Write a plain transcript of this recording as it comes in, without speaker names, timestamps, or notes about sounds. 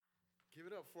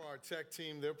Give it up for our tech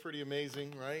team. They're pretty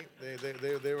amazing, right?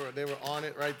 They were on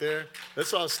it right there.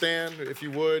 Let's all stand, if you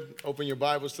would. Open your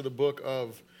Bibles to the book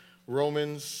of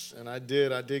Romans. And I did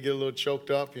get a little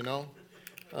choked up, you know.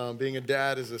 Being a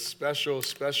dad is a special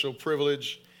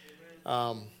privilege.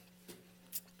 I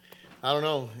don't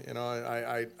know,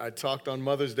 I talked on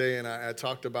Mother's Day, and I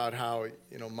talked about how,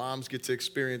 moms get to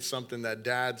experience something that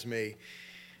dads may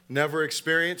never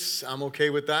experience. I'm okay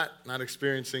with that, not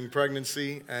experiencing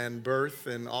pregnancy and birth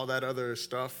and all that other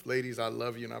stuff. Ladies, I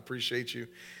love you and I appreciate you.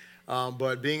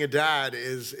 But being a dad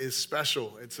is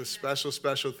special. It's a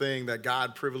special thing that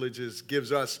God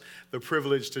gives us the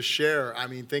privilege to share. I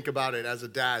mean, think about it, as a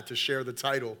dad, to share the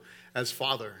title as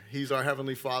Father. He's our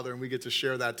Heavenly Father, and we get to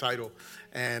share that title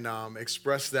and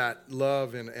express that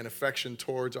love and affection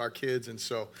towards our kids. And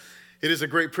so it is a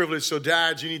great privilege. So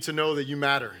dads, you need to know that you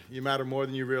matter. You matter more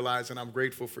than you realize, and I'm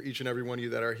grateful for each and every one of you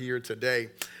that are here today.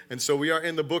 And so we are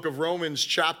in the book of Romans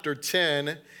chapter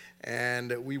 10,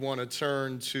 and we want to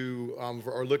turn to,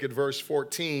 or look at verse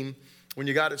 14. When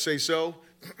you got it, say so.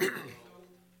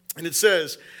 And it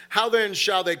says, "How then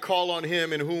shall they call on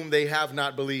him in whom they have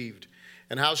not believed?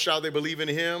 And how shall they believe in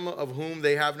him of whom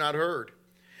they have not heard?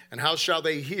 And how shall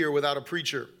they hear without a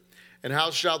preacher? And how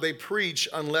shall they preach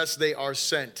unless they are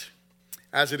sent?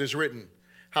 As it is written,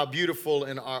 how beautiful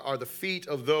are the feet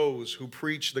of those who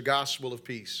preach the gospel of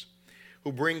peace,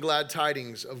 who bring glad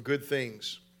tidings of good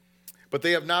things. But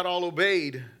they have not all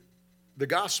obeyed the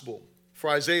gospel. For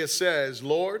Isaiah says,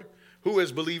 Lord, who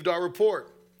has believed our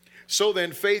report? So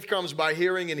then faith comes by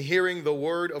hearing, and hearing the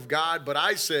word of God. But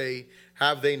I say,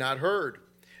 have they not heard?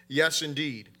 Yes,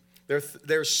 indeed.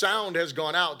 Their sound has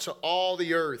gone out to all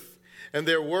the earth, and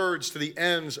their words to the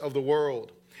ends of the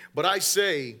world. But I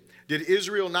say, did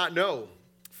Israel not know?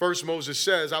 First Moses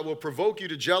says, I will provoke you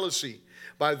to jealousy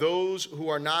by those who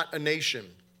are not a nation.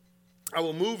 I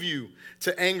will move you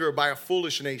to anger by a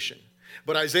foolish nation.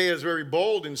 But Isaiah is very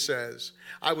bold and says,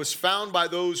 I was found by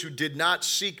those who did not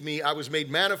seek me. I was made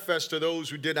manifest to those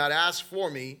who did not ask for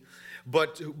me.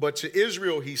 But to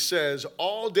Israel, he says,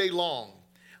 all day long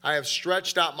I have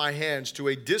stretched out my hands to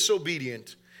a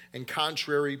disobedient and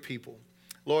contrary people.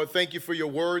 Lord, thank you for your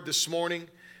word this morning.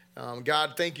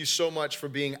 God, thank you so much for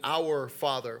being our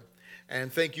Father.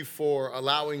 And thank you for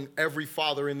allowing every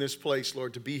father in this place,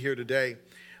 Lord, to be here today.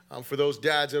 For those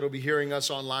dads that will be hearing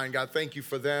us online, God, thank you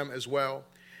for them as well.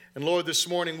 And Lord, this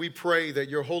morning we pray that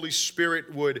your Holy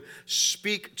Spirit would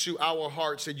speak to our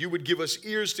hearts, that you would give us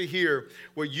ears to hear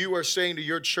what you are saying to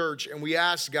your church. And we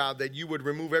ask, God, that you would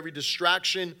remove every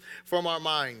distraction from our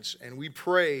minds. And we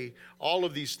pray all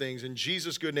of these things in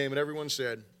Jesus' good name. And everyone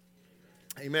said,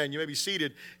 amen. You may be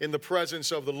seated in the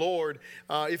presence of the Lord.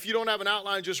 If you don't have an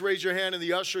outline, just raise your hand and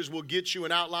the ushers will get you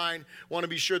an outline. Want to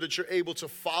be sure that you're able to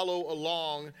follow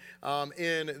along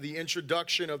in the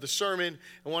introduction of the sermon.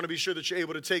 I want to be sure that you're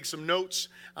able to take some notes.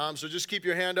 So just keep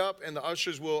your hand up and the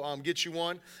ushers will get you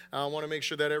one. I want to make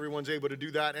sure that everyone's able to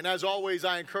do that. And as always,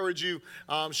 I encourage you,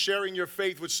 sharing your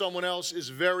faith with someone else is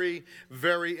very,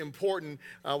 very important.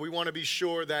 We want to be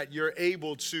sure that you're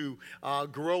able to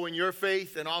grow in your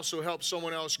faith and also help someone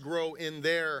else grow in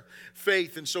their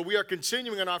faith. And so we are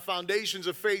continuing in our Foundations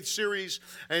of Faith series,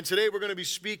 and today we're going to be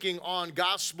speaking on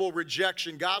gospel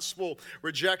rejection.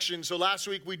 So last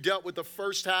week we dealt with the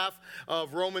first half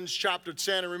of Romans chapter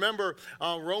 10, and remember,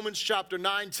 Romans chapter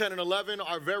 9, 10, and 11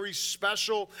 are very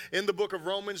special in the book of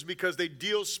Romans because they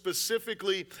deal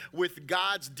specifically with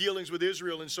God's dealings with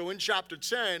Israel. And so in chapter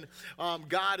 10,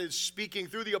 God is speaking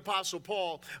through the Apostle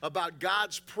Paul about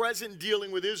God's present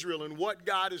dealing with Israel and what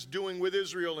God is doing with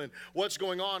Israel and what's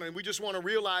going on. And we just want to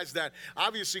realize that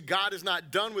obviously God is not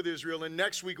done with Israel. And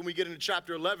next week when we get into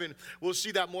chapter 11, we'll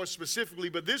see that more specifically.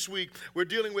 But this week we're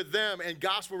dealing with them and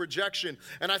gospel rejection.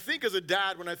 And I think as a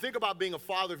dad, when I think about being a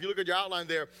father, if you look at your outline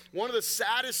there, one of the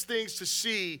saddest things to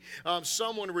see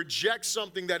someone reject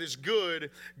something that is good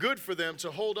for them, to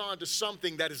hold on to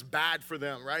something that is bad for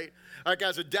them, right? Like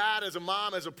as a dad, as a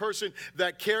mom, as a person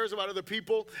that cares about other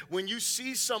people, when you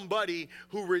see somebody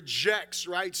who rejects,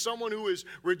 right? Someone who is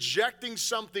rejecting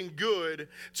something good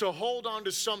to hold on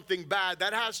to something bad,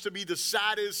 that has to be the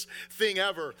saddest thing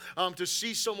ever, to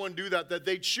see someone do that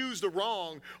they choose the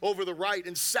wrong over the right.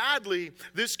 And sadly,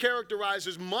 this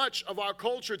characterizes much of our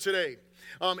culture today.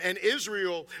 and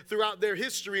Israel throughout their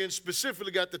history, and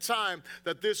specifically at the time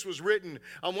that this was written.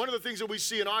 One of the things that we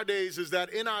see in our days is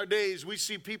that in our days we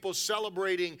see people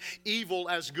celebrating evil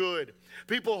as good.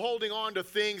 People holding on to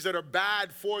things that are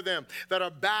bad for them, that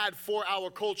are bad for our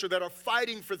culture, that are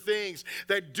fighting for things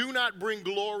that do not bring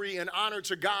glory and honor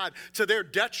to God, to their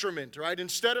detriment, right?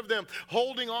 Instead of them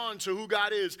holding on to who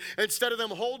God is, instead of them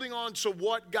holding on to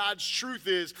what God's truth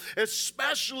is,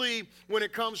 especially when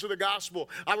it comes to the gospel.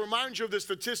 I remind you of the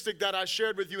statistic that I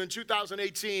shared with you in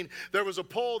 2018. There was a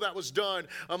poll that was done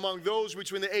among those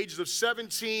between the ages of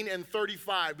 17 and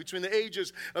 35, between the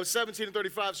ages of 17 and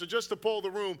 35. So just to poll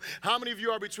the room, how many of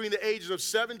you are between the ages of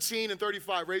 17 and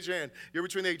 35? Raise your hand. You're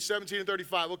between the age 17 and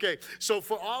 35. Okay, so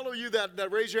for all of you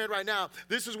that raise your hand right now,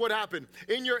 this is what happened.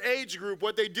 In your age group,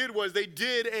 what they did was they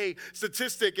did a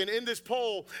statistic, and in this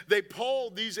poll, they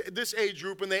polled this age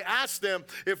group, and they asked them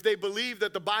if they believed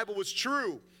that the Bible was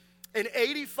true. And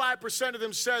 85% of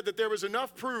them said that there was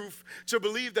enough proof to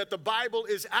believe that the Bible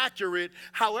is accurate.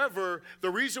 However, the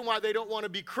reason why they don't want to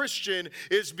be Christian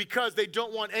is because they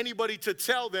don't want anybody to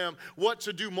tell them what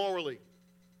to do morally.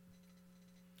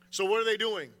 So what are they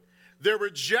doing? They're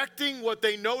rejecting what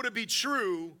they know to be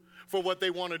true for what they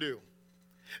want to do.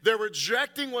 They're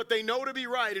rejecting what they know to be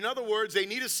right. In other words, they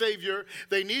need a Savior.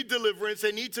 They need deliverance.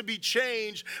 They need to be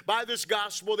changed by this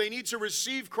gospel. They need to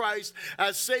receive Christ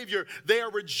as Savior. They are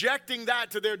rejecting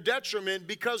that to their detriment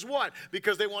because what?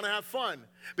 Because they want to have fun.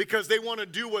 Because they want to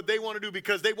do what they want to do.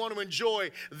 Because they want to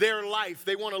enjoy their life.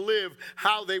 They want to live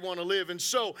how they want to live. And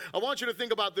so I want you to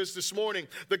think about this morning.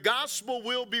 The gospel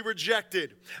will be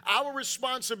rejected. Our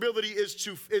responsibility is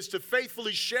to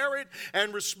faithfully share it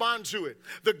and respond to it.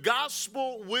 The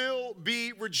gospel will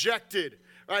be rejected.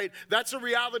 Right? That's a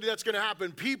reality that's going to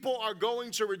happen. People are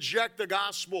going to reject the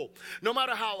gospel. No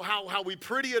matter how we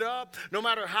pretty it up, no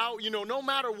matter how, no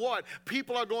matter what,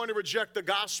 people are going to reject the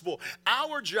gospel.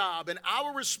 Our job and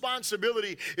our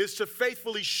responsibility is to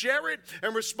faithfully share it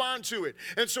and respond to it.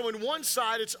 And so in one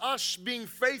side, it's us being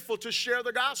faithful to share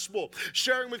the gospel,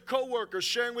 sharing with coworkers,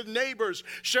 sharing with neighbors,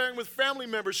 sharing with family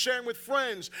members, sharing with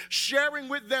friends, sharing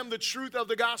with them the truth of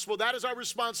the gospel. That is our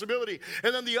responsibility.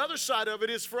 And then the other side of it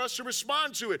is for us to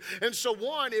respond to it. And so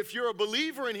one, if you're a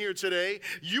believer in here today,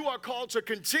 you are called to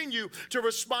continue to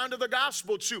respond to the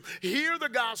gospel, to hear the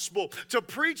gospel, to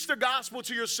preach the gospel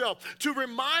to yourself, to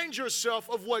remind yourself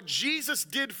of what Jesus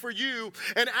did for you.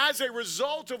 And as a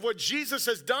result of what Jesus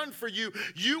has done for you,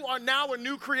 you are now a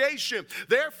new creation.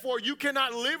 Therefore, you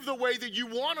cannot live the way that you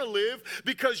want to live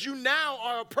because you now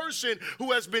are a person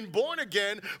who has been born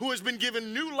again, who has been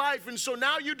given new life. And so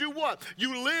now you do what?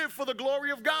 You live for the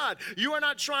glory of God. You are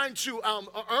not trying to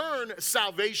earn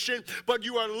salvation, but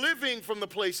you are living from the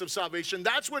place of salvation.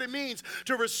 That's what it means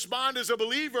to respond as a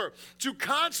believer, to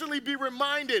constantly be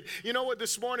reminded. You know what,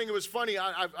 this morning it was funny.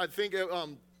 I think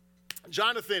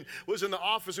Jonathan was in the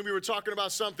office and we were talking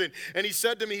about something, and he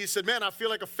said to me, he said, man, I feel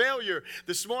like a failure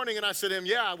this morning. And I said to him,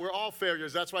 yeah, we're all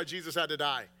failures. That's why Jesus had to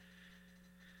die.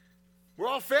 We're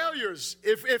all failures.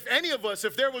 If any of us,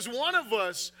 if there was one of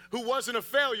us who wasn't a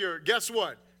failure, guess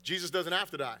what? Jesus doesn't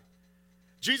have to die.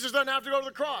 Jesus doesn't have to go to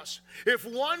the cross. If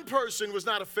one person was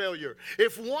not a failure,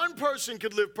 if one person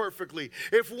could live perfectly,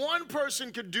 if one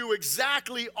person could do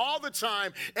exactly all the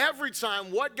time, every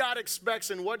time, what God expects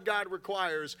and what God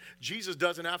requires, Jesus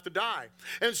doesn't have to die.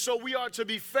 And so we are to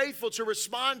be faithful to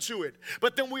respond to it,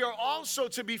 but then we are also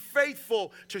to be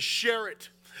faithful to share it.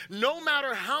 No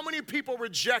matter how many people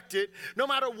reject it, no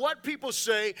matter what people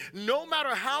say, no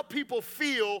matter how people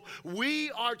feel,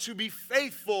 we are to be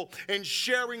faithful in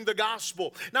sharing the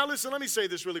gospel. Now listen, let me say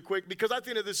this really quick because I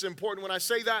think that this is important. When I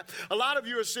say that, a lot of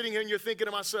you are sitting here and you're thinking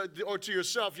to myself or to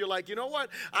yourself, you're like, you know what?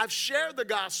 I've shared the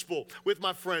gospel with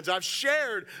my friends. I've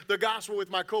shared the gospel with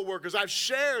my coworkers. I've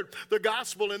shared the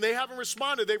gospel and they haven't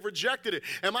responded. They've rejected it.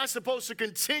 Am I supposed to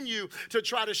continue to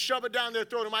try to shove it down their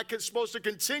throat? Am I supposed to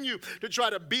continue to try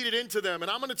to beat it into them? And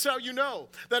I'm going to tell you, no,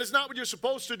 that is not what you're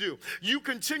supposed to do. You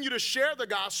continue to share the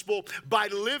gospel by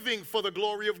living for the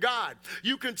glory of God.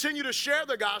 You continue to share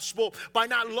the gospel by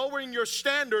not lowering your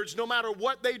standards no matter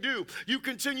what they do. You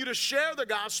continue to share the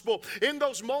gospel in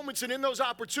those moments and in those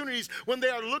opportunities when they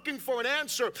are looking for an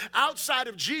answer outside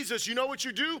of Jesus. You know what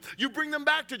you do? You bring them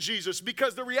back to Jesus,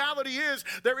 because the reality is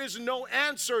there is no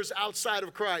answers outside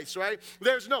of Christ, right?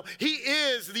 He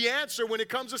is the answer when it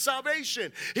comes to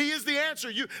salvation. He is the answer.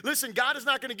 Listen, God is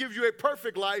not going to give you a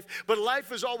perfect life, but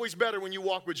life is always better when you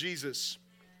walk with Jesus.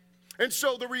 And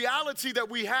so the reality that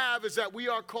we have is that we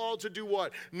are called to do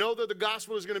what? Know that the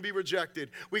gospel is going to be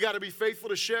rejected. We got to be faithful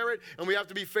to share it, and we have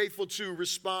to be faithful to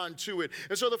respond to it.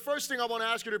 And so the first thing I want to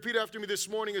ask you to repeat after me this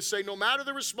morning is say, no matter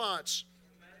the response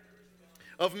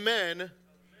of men,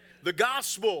 the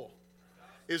gospel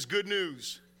is good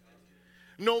news.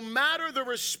 No matter the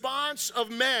response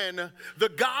of men, the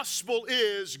gospel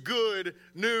is good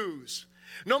news.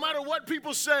 No matter what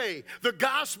people say, the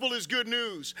gospel is good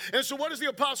news. And so what is the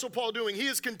Apostle Paul doing? He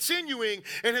is continuing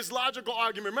in his logical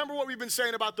argument. Remember what we've been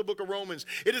saying about the book of Romans.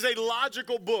 It is a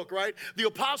logical book, right? The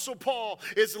Apostle Paul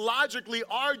is logically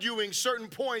arguing certain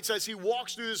points as he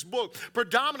walks through this book.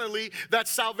 Predominantly, that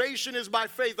salvation is by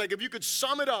faith. Like if you could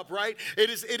sum it up, right? It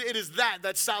is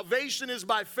that salvation is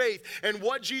by faith. And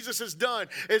what Jesus has done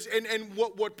is, and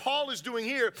what Paul is doing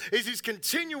here is he's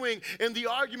continuing in the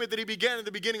argument that he began in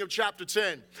the beginning of chapter 10.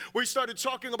 Where he started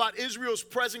talking about Israel's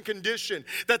present condition,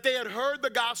 that they had heard the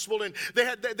gospel and they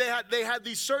had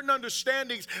these certain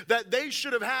understandings that they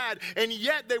should have had, and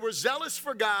yet they were zealous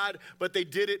for God, but they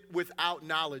did it without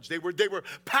knowledge. They were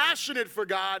passionate for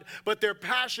God, but their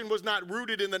passion was not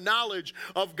rooted in the knowledge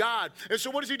of God. And so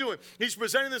what is he doing? He's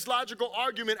presenting this logical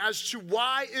argument as to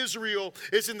why Israel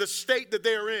is in the state that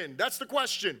they are in. That's the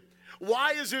question.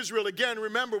 Why is Israel? Again,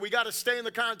 remember, we got to stay in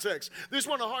the context. This is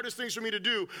one of the hardest things for me to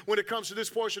do when it comes to this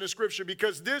portion of Scripture,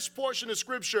 because this portion of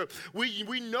Scripture,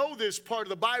 we know this part of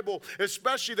the Bible,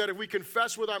 especially that if we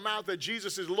confess with our mouth that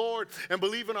Jesus is Lord and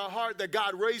believe in our heart that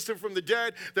God raised him from the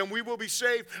dead, then we will be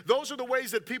saved. Those are the ways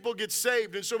that people get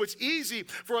saved. And so it's easy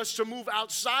for us to move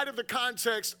outside of the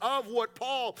context of what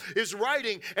Paul is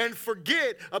writing and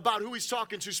forget about who he's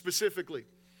talking to specifically.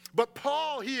 But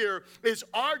Paul here is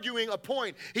arguing a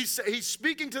point. He's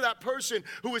speaking to that person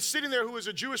who is sitting there, who is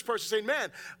a Jewish person, saying, man,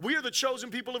 we are the chosen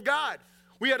people of God.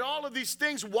 We had all of these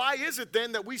things. Why is it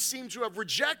then that we seem to have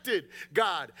rejected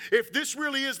God? If this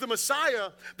really is the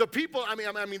Messiah, the people,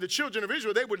 the children of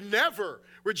Israel, they would never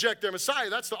reject their Messiah.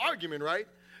 That's the argument, right?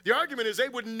 The argument is they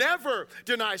would never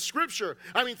deny Scripture.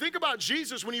 Think about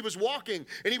Jesus when he was walking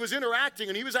and he was interacting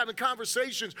and he was having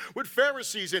conversations with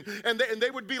Pharisees and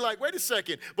they would be like, wait a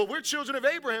second, but we're children of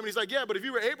Abraham. And he's like, yeah, but if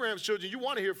you were Abraham's children, you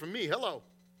want to hear from me. Hello.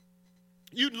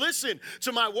 You'd listen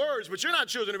to my words, but you're not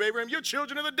children of Abraham. You're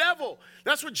children of the devil.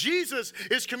 That's what Jesus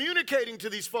is communicating to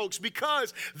these folks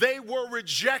because they were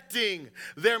rejecting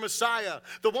their Messiah,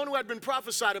 the one who had been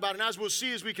prophesied about. And as we'll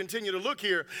see as we continue to look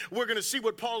here, we're going to see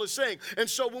what Paul is saying. And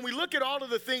so when we look at all of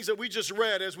the things that we just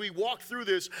read as we walk through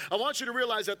this, I want you to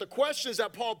realize that the questions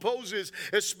that Paul poses,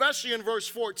 especially in verse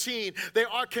 14, they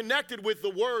are connected with the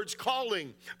words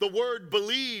calling, the word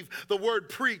believe, the word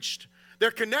preached. They're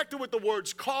connected with the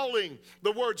words calling,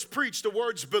 the words preach, the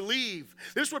words believe.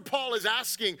 This is what Paul is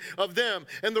asking of them.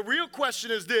 And the real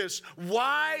question is this: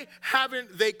 why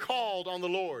haven't they called on the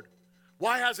Lord?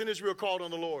 Why hasn't Israel called on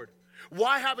the Lord?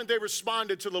 Why haven't they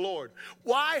responded to the Lord?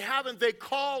 Why haven't they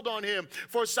called on him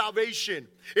for salvation?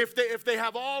 If they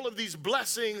have all of these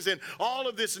blessings and all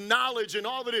of this knowledge and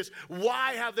all of this,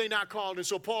 why have they not called? And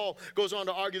so Paul goes on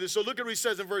to argue this. So look at what he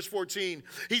says in verse 14.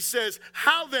 He says,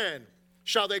 how then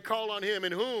shall they call on him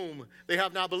in whom they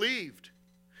have not believed?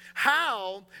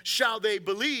 How shall they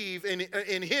believe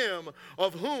in him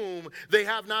of whom they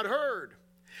have not heard?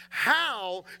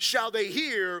 How shall they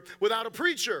hear without a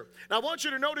preacher? Now, I want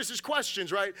you to notice his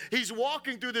questions, right? He's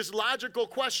walking through this logical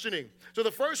questioning. So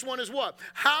the first one is what?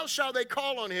 How shall they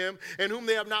call on him in whom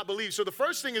they have not believed? So the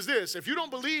first thing is this: if you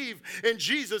don't believe in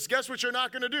Jesus, guess what you're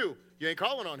not going to do? You ain't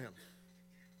calling on him.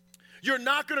 You're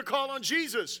not going to call on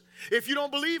Jesus if you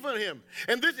don't believe in him.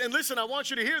 And listen, I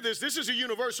want you to hear this. This is a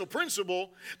universal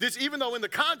principle. Even though in the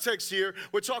context here,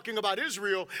 we're talking about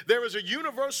Israel, there is a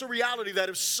universal reality that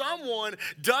if someone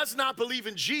does not believe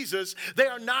in Jesus, they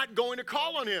are not going to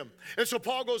call on him. And so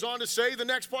Paul goes on to say the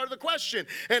next part of the question: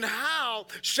 and how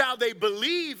shall they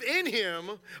believe in him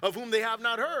of whom they have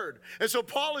not heard? And so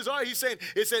Paul he's saying,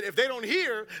 if they don't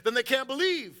hear, then they can't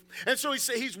believe. And so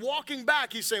he's walking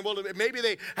back. He's saying, well, maybe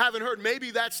they haven't heard.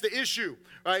 Maybe that's the issue,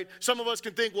 right? Some of us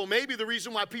can think, well, maybe the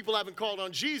reason why people haven't called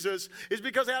on Jesus is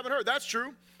because they haven't heard. That's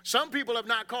true. Some people have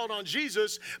not called on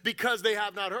Jesus because they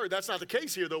have not heard. That's not the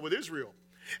case here, though, with Israel.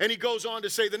 And he goes on to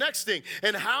say the next thing: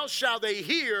 and how shall they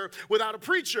hear without a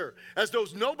preacher? As though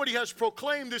nobody has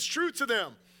proclaimed this truth to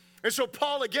them. And so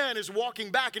Paul, again, is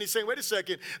walking back and he's saying, wait a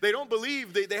second, they don't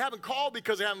believe, they haven't called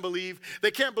because they haven't believed,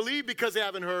 they can't believe because they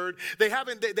haven't heard, they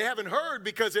haven't heard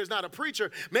because there's not a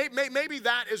preacher. Maybe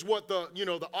that is what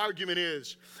the argument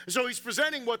is. And so he's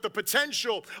presenting what the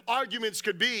potential arguments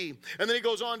could be. And then he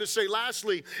goes on to say,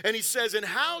 lastly, and he says, and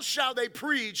how shall they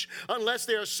preach unless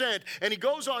they are sent? And he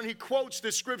goes on, he quotes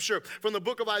this scripture from the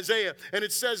book of Isaiah, and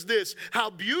it says this: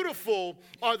 how beautiful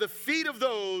are the feet of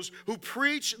those who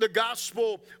preach the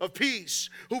gospel of peace,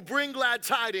 who bring glad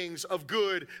tidings of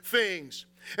good things.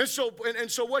 And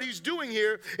so what he's doing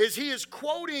here is he is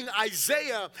quoting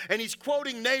Isaiah and he's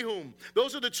quoting Nahum.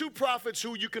 Those are the two prophets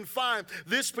who you can find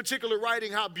this particular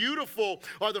writing. How beautiful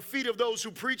are the feet of those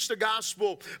who preach the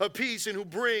gospel of peace and who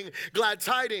bring glad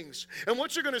tidings. And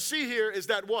what you're going to see here is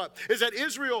that what? Is that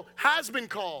Israel has been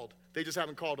called. They just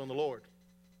haven't called on the Lord.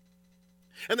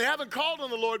 And they haven't called on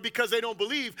the Lord because they don't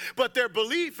believe, but their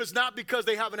belief is not because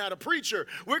they haven't had a preacher.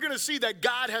 We're going to see that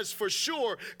God has for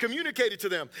sure communicated to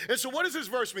them. And so what does this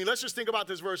verse mean? Let's just think about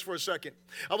this verse for a second.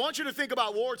 I want you to think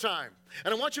about wartime,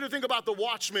 and I want you to think about the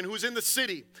watchman who's in the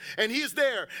city, and he is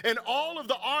there, and all of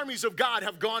the armies of God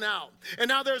have gone out. And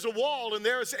now there's a wall, and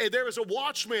there is a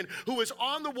watchman who is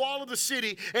on the wall of the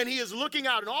city, and he is looking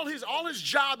out, and all his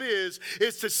job is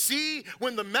to see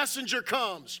when the messenger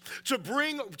comes, to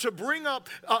bring up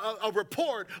a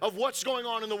report of what's going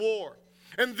on in the war.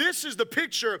 And this is the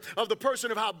picture of the person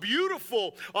of how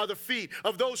beautiful are the feet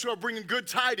of those who are bringing good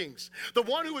tidings. The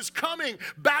one who is coming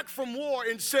back from war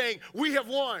and saying, we have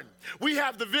won. We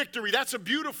have the victory. That's a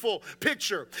beautiful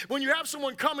picture. When you have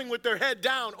someone coming with their head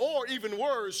down, or even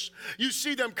worse, you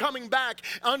see them coming back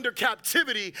under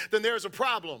captivity, then there's a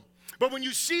problem. But when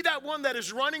you see that one that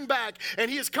is running back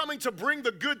and he is coming to bring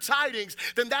the good tidings,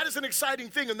 then that is an exciting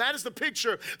thing. And that is the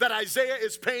picture that Isaiah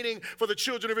is painting for the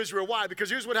children of Israel. Why? Because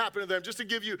here's what happened to them, just to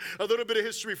give you a little bit of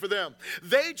history for them.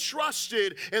 They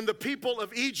trusted in the people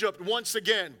of Egypt once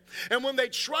again. And when they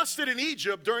trusted in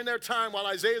Egypt during their time while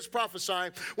Isaiah is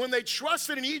prophesying, when they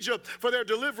trusted in Egypt for their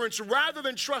deliverance rather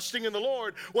than trusting in the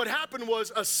Lord, what happened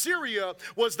was Assyria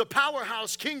was the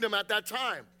powerhouse kingdom at that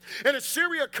time. And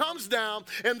Assyria comes down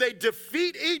and they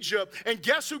defeat Egypt, and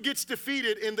guess who gets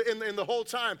defeated in the whole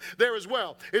time there as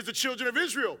well? Is the children of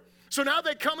Israel. So now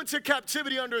they come into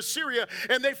captivity under Assyria,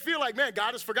 and they feel like, man,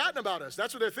 God has forgotten about us.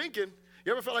 That's what they're thinking.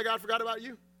 You ever felt like God forgot about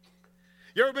you?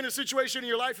 You ever been in a situation in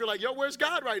your life, you're like, yo, where's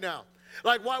God right now?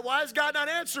 Like, why is God not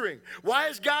answering? Why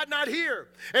is God not here?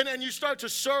 And you start to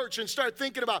search and start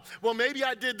thinking about, well, maybe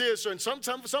I did this, and some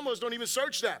of us don't even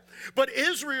search that. But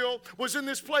Israel was in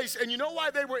this place, and you know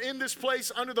why they were in this place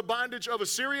under the bondage of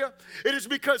Assyria? It is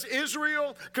because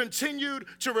Israel continued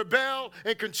to rebel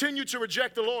and continued to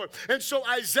reject the Lord. And so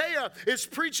Isaiah is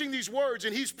preaching these words,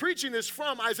 and he's preaching this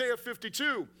from Isaiah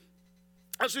 52.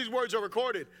 That's these words are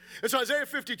recorded. And so Isaiah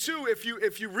 52, if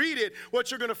you read it,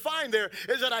 what you're going to find there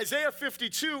is that Isaiah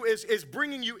 52 is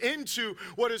bringing you into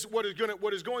what is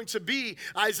going to be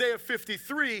Isaiah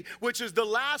 53, which is the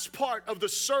last part of the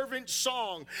servant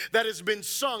song that has been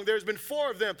sung. There's been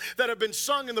 4 of them that have been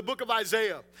sung in the book of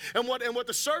Isaiah. And what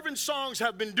the servant songs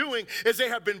have been doing is they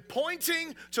have been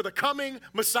pointing to the coming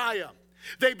Messiah.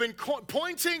 They've been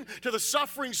pointing to the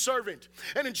suffering servant.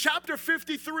 And in chapter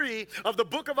 53 of the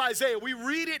book of Isaiah, we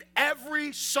read it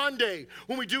every Sunday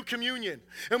when we do communion.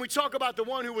 And we talk about the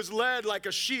one who was led like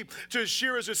a sheep to his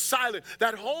shearers is silent.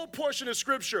 That whole portion of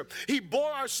scripture, he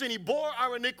bore our sin, he bore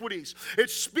our iniquities.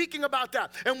 It's speaking about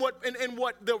that. And what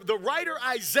the writer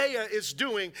Isaiah is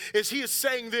doing is he is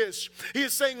saying this. He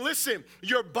is saying, listen,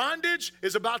 your bondage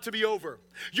is about to be over.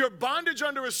 Your bondage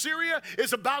under Assyria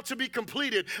is about to be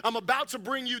completed. I'm about to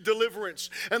bring you deliverance.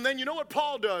 And then you know what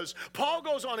Paul does? Paul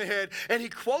goes on ahead and he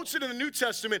quotes it in the New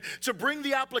Testament to bring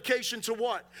the application to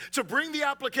what? To bring the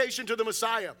application to the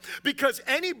Messiah. Because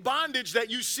any bondage that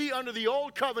you see under the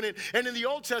Old Covenant and in the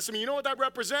Old Testament, you know what that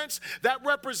represents? That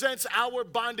represents our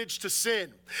bondage to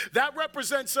sin. That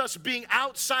represents us being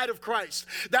outside of Christ.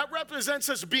 That represents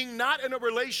us being not in a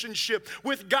relationship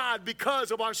with God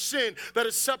because of our sin that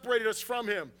has separated us from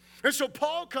Him. And so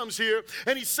Paul comes here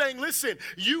and he's saying, listen,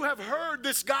 you have heard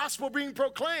this gospel being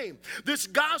proclaimed. This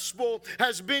gospel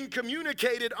has been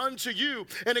communicated unto you.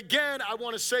 And again, I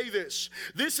want to say this.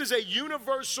 This is a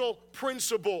universal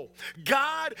principle.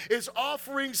 God is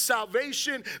offering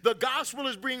salvation. The gospel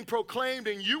is being proclaimed,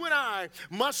 and you and I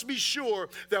must be sure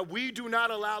that we do not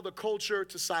allow the culture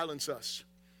to silence us.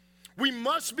 We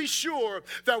must be sure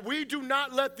that we do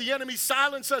not let the enemy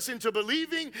silence us into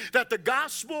believing that the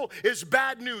gospel is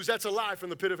bad news. That's a lie from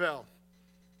the pit of hell.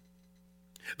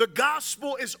 The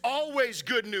gospel is always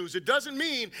good news. It doesn't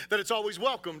mean that it's always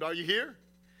welcomed. Are you here?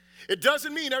 It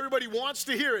doesn't mean everybody wants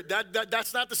to hear it.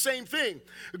 That's not the same thing.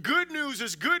 Good news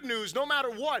is good news no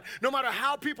matter what, no matter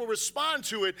how people respond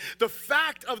to it. The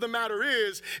fact of the matter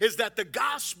is that the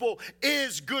gospel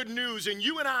is good news. And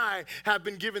you and I have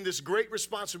been given this great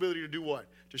responsibility to do what?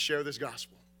 To share this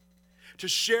gospel. To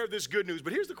share this good news.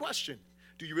 But here's the question.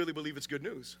 Do you really believe it's good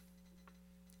news?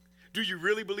 Do you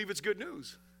really believe it's good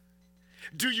news?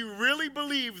 Do you really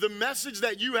believe the message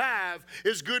that you have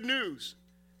is good news?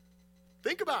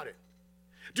 Think about it.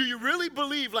 Do you really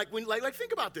believe,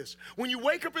 think about this. When you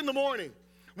wake up in the morning,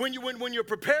 when you're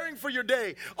preparing for your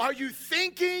day, are you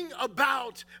thinking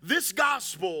about this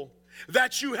gospel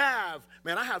that you have?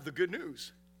 Man, I have the good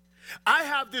news. I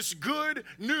have this good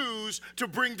news to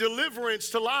bring deliverance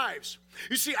to lives.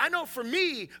 You see, I know for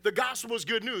me, the gospel is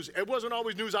good news. It wasn't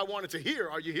always news I wanted to hear.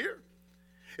 Are you here?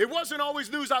 It wasn't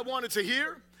always news I wanted to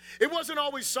hear. It wasn't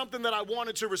always something that I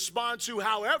wanted to respond to.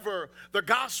 However, the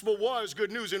gospel was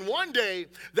good news. And one day,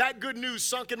 that good news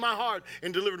sunk in my heart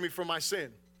and delivered me from my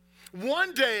sin.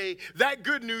 One day, that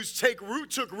good news took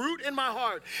root in my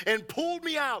heart and pulled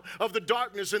me out of the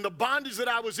darkness and the bondage that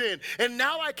I was in. And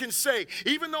now I can say,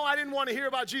 even though I didn't want to hear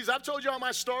about Jesus, I've told you all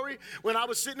my story. When I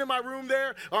was sitting in my room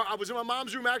there, or I was in my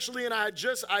mom's room actually, and I had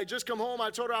just come home. I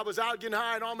told her I was out getting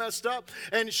high and all messed up.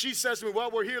 And she says to me,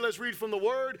 well, we're here, let's read from the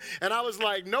Word. And I was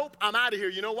like, nope, I'm out of here.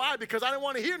 You know why? Because I didn't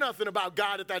want to hear nothing about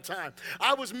God at that time.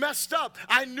 I was messed up.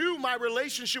 I knew my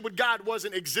relationship with God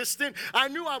wasn't existent. I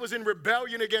knew I was in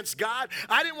rebellion against God.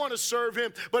 I didn't want to serve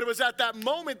him, but it was at that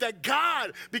moment that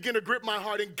God began to grip my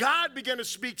heart and God began to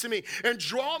speak to me and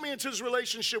draw me into his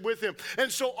relationship with him.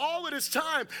 And so all of this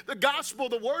time, the gospel,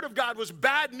 the word of God was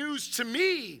bad news to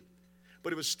me,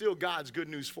 but it was still God's good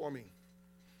news for me.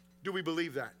 Do we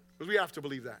believe that? Because we have to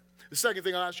believe that. The second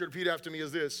thing I'll ask you to repeat after me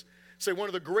is this. Say, one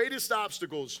of the greatest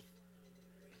obstacles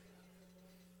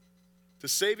to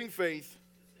saving faith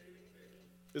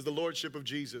is the lordship of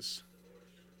Jesus.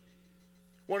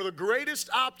 One of the greatest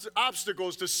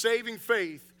obstacles to saving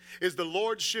faith is the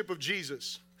lordship of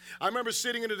Jesus. I remember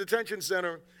sitting in a detention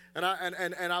center, and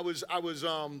I was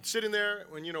sitting there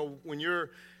when you're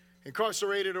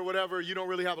incarcerated or whatever, you don't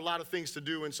really have a lot of things to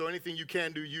do, and so anything you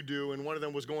can do, you do, and one of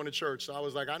them was going to church. So I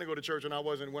was like, I didn't go to church when I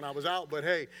was out, but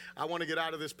hey, I want to get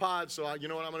out of this pod, so you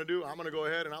know what I'm going to do? I'm going to go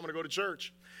ahead and I'm going to go to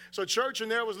church. So church in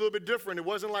there was a little bit different. It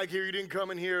wasn't like here, you didn't come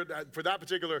in here for that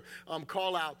particular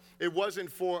call out. It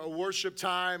wasn't for a worship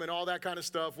time and all that kind of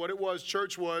stuff. What it was,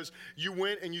 church was, you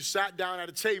went and you sat down at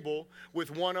a table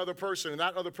with one other person, and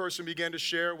that other person began to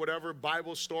share whatever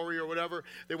Bible story or whatever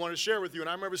they wanted to share with you. And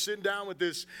I remember sitting down with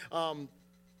this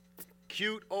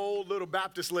cute old little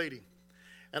Baptist lady.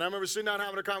 And I remember sitting down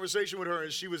having a conversation with her,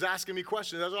 and she was asking me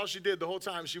questions. That's all she did the whole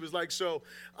time. She was like,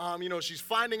 she's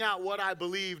finding out what I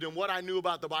believed and what I knew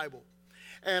about the Bible.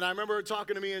 And I remember her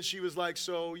talking to me, and she was like,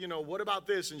 what about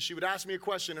this? And she would ask me a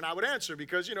question, and I would answer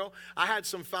because, I had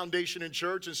some foundation in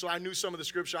church, and so I knew some of the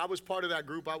scripture. I was part of that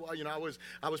group. I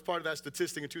was part of that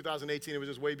statistic in 2018. It was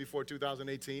just way before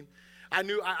 2018. I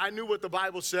knew what the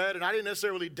Bible said, and I didn't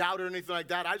necessarily doubt it or anything like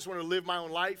that. I just wanted to live my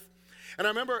own life. And I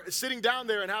remember sitting down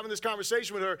there and having this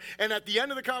conversation with her, and at the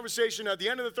end of the conversation, at the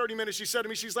end of the 30 minutes, she said to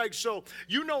me, she's like, so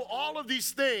you know all of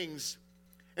these things,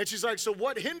 and she's like, so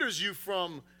what hinders you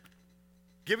from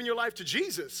giving your life to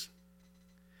Jesus?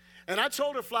 And I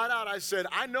told her flat out, I said,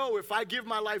 I know if I give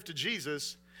my life to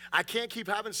Jesus, I can't keep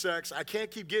having sex, I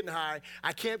can't keep getting high,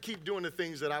 I can't keep doing the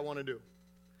things that I want to do.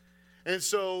 And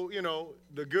so,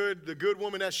 the good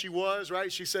woman that she was, right,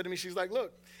 she said to me, she's like,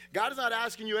 look, God is not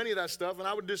asking you any of that stuff, and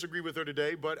I would disagree with her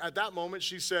today, but at that moment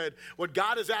she said, what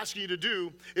God is asking you to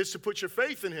do is to put your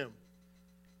faith in him,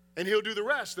 and he'll do the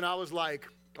rest. And I was like,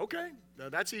 okay,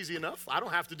 that's easy enough. I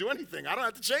don't have to do anything. I don't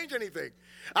have to change anything.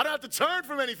 I don't have to turn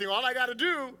from anything. All I got to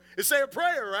do is say a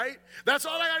prayer, right? That's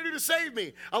all I got to do to save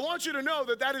me. I want you to know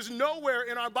that is nowhere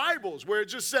in our Bibles where it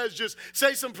just says just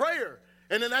say some prayer,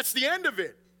 and then that's the end of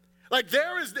it. Like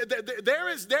there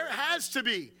has to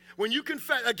be. When you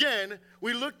confess, again,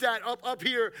 we looked at up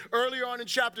here earlier on in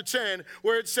chapter 10,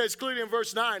 where it says clearly in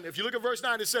verse 9, if you look at verse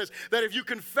 9, it says that if you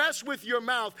confess with your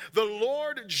mouth the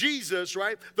Lord Jesus,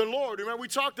 right? The Lord, remember we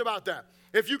talked about that.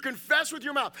 If you confess with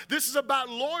your mouth, this is about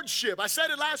lordship. I said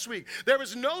it last week. There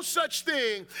is no such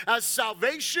thing as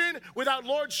salvation without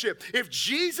lordship. If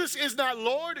Jesus is not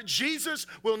Lord, Jesus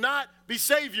will not be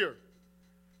Savior.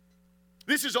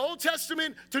 This is Old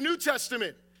Testament to New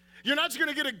Testament. You're not just going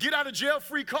to get a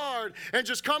get-out-of-jail-free card and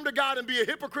just come to God and be a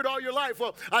hypocrite all your life.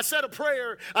 Well, I said a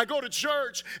prayer, I go to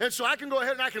church, and so I can go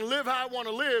ahead and I can live how I want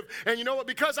to live. And you know what?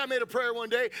 Because I made a prayer one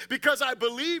day, because I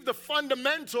believe the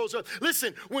fundamentals of,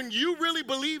 listen, when you really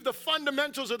believe the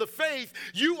fundamentals of the faith,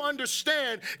 you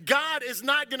understand God is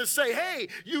not going to say, hey,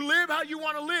 you live how you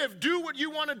want to live. Do what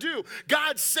you want to do.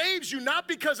 God saves you not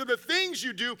because of the things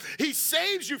you do. He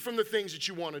saves you from the things that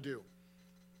you want to do.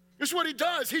 This is what he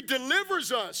does. He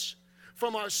delivers us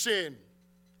from our sin.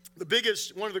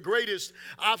 One of the greatest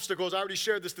obstacles, I already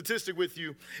shared the statistic with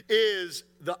you, is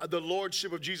the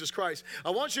lordship of Jesus Christ. I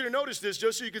want you to notice this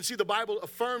just so you can see the Bible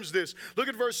affirms this. Look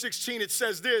at verse 16. It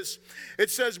says this.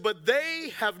 It says, but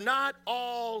they have not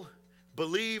all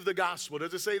believed the gospel.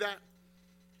 Does it say that?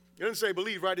 It doesn't say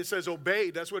believe, right? It says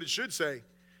obeyed. That's what it should say.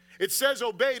 It says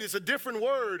obeyed. It's a different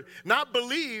word. Not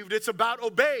believed. It's about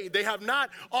obeyed. They have not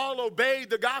all obeyed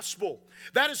the gospel.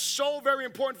 That is so very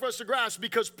important for us to grasp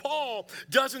because Paul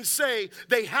doesn't say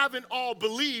they haven't all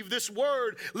believed. This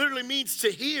word literally means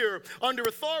to hear under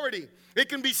authority. It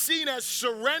can be seen as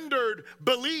surrendered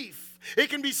belief. It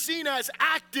can be seen as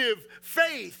active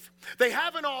faith. They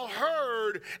haven't all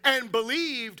heard and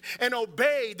believed and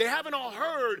obeyed. They haven't all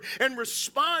heard and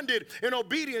responded in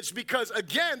obedience because,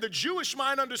 again, the Jewish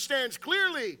mind understands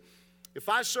clearly, if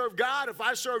I serve God, if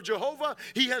I serve Jehovah,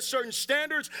 he has certain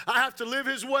standards. I have to live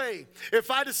his way.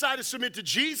 If I decide to submit to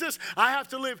Jesus, I have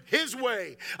to live his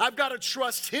way. I've got to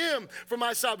trust him for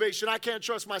my salvation. I can't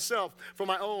trust myself for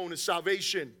my own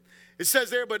salvation. It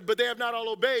says there, but they have not all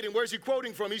obeyed. And where's he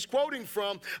quoting from? He's quoting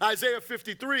from Isaiah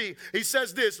 53. He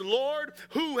says this, Lord,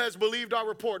 who has believed our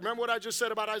report? Remember what I just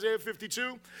said about Isaiah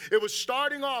 52? It was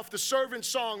starting off the servant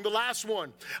song, the last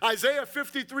one. Isaiah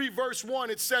 53 verse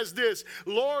 1, it says this,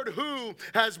 Lord, who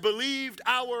has believed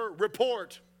our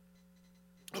report?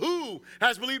 Who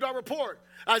has believed our report?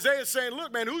 Isaiah is saying,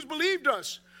 look, man, who's believed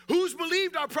us? Who's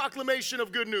believed our proclamation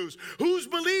of good news? Who's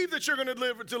believed that you're going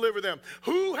to deliver them?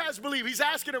 Who has believed? He's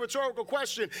asking a rhetorical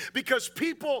question because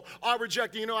people are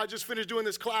rejecting. You know, I just finished doing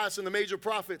this class in the major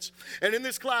prophets. And in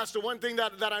this class, the one thing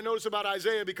that I noticed about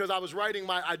Isaiah, because I was writing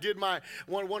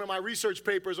one of my research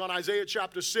papers on Isaiah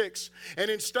chapter 6. And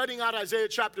in studying out Isaiah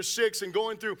chapter 6 and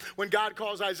going through when God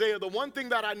calls Isaiah, the one thing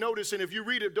that I noticed, and if you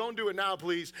read it, don't do it now,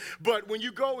 please. But when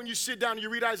you go and you sit down and you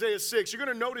read Isaiah 6, you're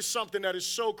going to notice something that is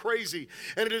so crazy.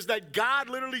 And it is that God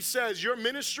literally says your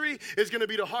ministry is going to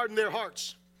be to harden their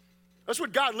hearts. That's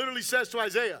what God literally says to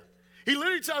Isaiah. He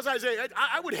literally tells Isaiah,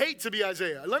 I would hate to be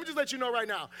Isaiah. Let me just let you know right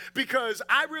now, because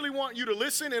I really want you to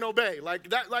listen and obey. Like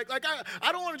that,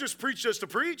 I don't want to just preach just to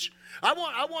preach. I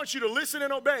want you to listen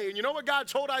and obey. And you know what God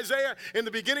told Isaiah in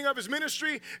the beginning of his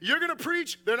ministry? You're going to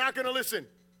preach, they're not going to listen.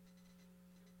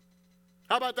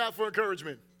 How about that for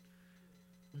encouragement?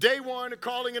 Day one,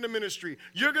 calling into ministry.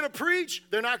 You're going to preach,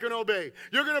 they're not going to obey.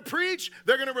 You're going to preach,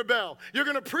 they're going to rebel. You're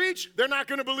going to preach, they're not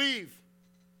going to believe.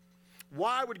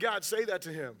 Why would God say that to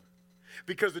him?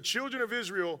 Because the children of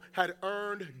Israel had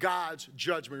earned God's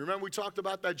judgment. Remember we talked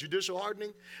about that judicial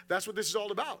hardening? That's what this is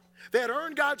all about. They had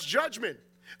earned God's judgment.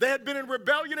 They had been in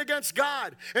rebellion against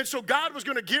God. And so God was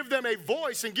going to give them a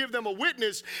voice and give them a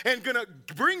witness and going to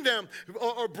bring them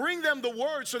the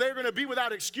word so they're going to be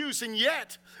without excuse. And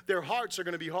yet their hearts are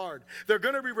going to be hard. They're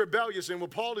going to be rebellious. And what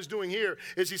Paul is doing here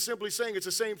is he's simply saying it's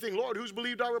the same thing. Lord, who's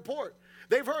believed our report?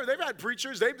 They've had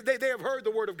preachers. They have heard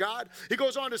the word of God. He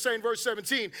goes on to say in verse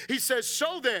 17, he says,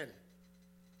 so then,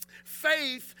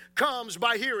 faith comes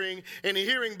by hearing, and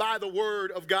hearing by the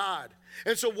word of God.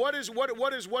 And so what is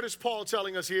Paul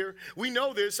telling us here? We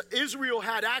know this. Israel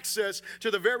had access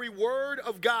to the very word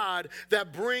of God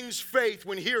that brings faith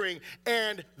when hearing,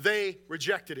 and they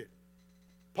rejected it.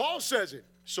 Paul says it.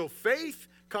 So faith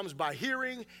comes by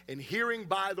hearing, and hearing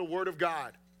by the word of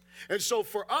God. And so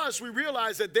for us, we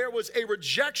realize that there was a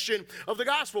rejection of the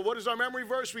gospel. What is our memory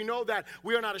verse? We know that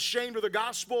we are not ashamed of the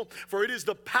gospel, for it is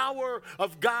the power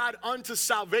of God unto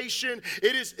salvation.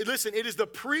 It is the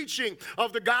preaching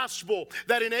of the gospel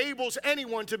that enables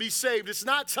anyone to be saved. It's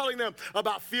not telling them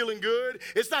about feeling good.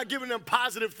 It's not giving them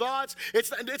positive thoughts.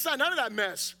 It's not none of that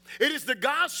mess. It is the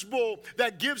gospel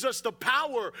that gives us the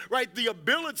power, right, the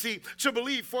ability to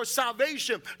believe for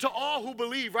salvation to all who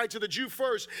believe, right, to the Jew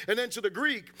first and then to the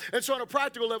Greek. And so on a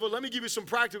practical level, let me give you some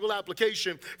practical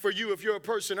application for you if you're a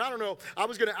person. I don't know,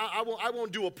 I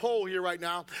won't do a poll here right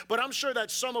now, but I'm sure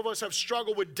that some of us have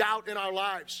struggled with doubt in our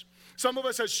lives. Some of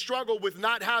us have struggled with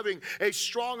not having a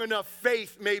strong enough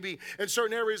faith maybe in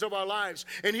certain areas of our lives.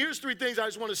 And here's three things I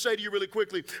just want to say to you really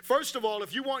quickly. First of all,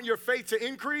 if you want your faith to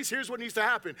increase, here's what needs to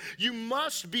happen. You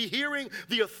must be hearing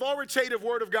the authoritative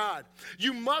word of God.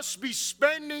 You must be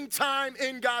spending time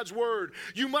in God's word.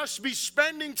 You must be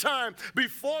spending time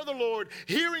before the Lord,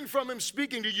 hearing from him,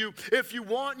 speaking to you if you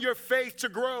want your faith to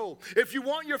grow. If you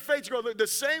want your faith to grow, the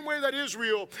same way that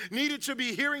Israel needed to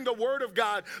be hearing the word of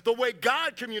God, the way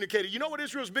God communicated. You know what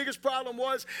Israel's biggest problem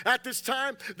was at this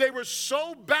time? They were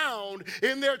so bound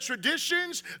in their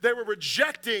traditions, they were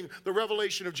rejecting the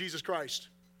revelation of Jesus Christ.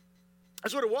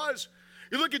 That's what it was.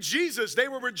 You look at Jesus, they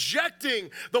were rejecting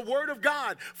the word of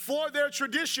God for their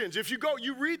traditions. If you go,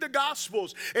 you read the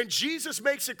Gospels, and Jesus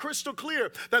makes it crystal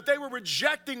clear that they were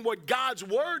rejecting what God's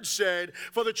word said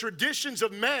for the traditions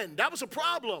of men. That was a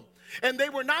problem. And they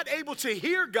were not able to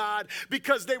hear God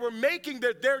because they were making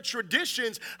their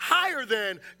traditions higher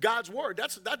than God's word.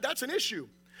 That's an issue.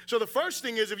 So the first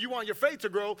thing is, if you want your faith to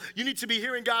grow, you need to be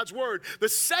hearing God's word. The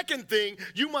second thing,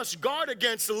 you must guard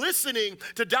against listening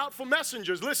to doubtful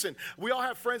messengers. Listen, we all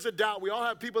have friends that doubt. We all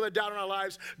have people that doubt in our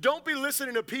lives. Don't be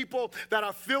listening to people that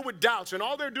are filled with doubts. And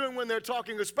all they're doing when they're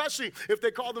talking, especially if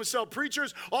they call themselves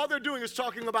preachers, all they're doing is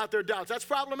talking about their doubts. That's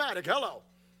problematic. Hello.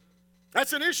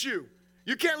 That's an issue.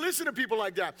 You can't listen to people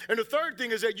like that. And the third thing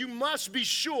is that you must be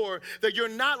sure that you're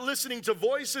not listening to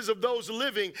voices of those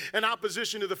living in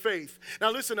opposition to the faith. Now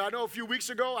listen, I know a few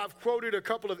weeks ago I've quoted a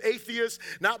couple of atheists,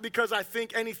 not because I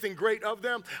think anything great of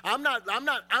them. I'm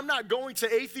not going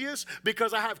to atheists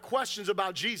because I have questions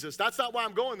about Jesus. That's not why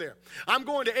I'm going there. I'm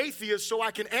going to atheists so I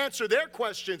can answer their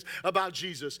questions about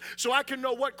Jesus, so I can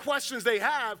know what questions they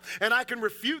have and I can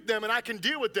refute them and I can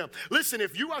deal with them. Listen,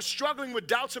 if you are struggling with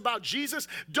doubts about Jesus,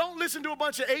 don't listen to a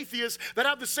bunch of atheists that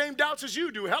have the same doubts as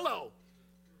you do. Hello.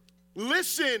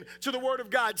 Listen to the word of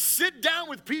God. Sit down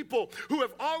with people who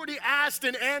have already asked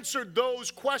and answered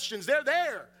those questions. They're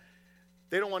there.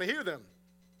 They don't want to hear them.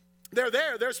 They're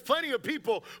there. There's plenty of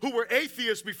people who were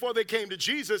atheists before they came to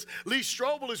Jesus. Lee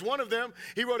Strobel is one of them.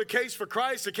 He wrote a case for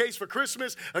Christ, a case for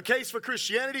Christmas, a case for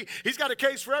Christianity. He's got a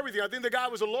case for everything. I think the guy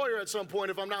was a lawyer at some point,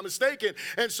 if I'm not mistaken.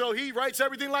 And so he writes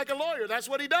everything like a lawyer. That's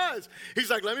what he does. He's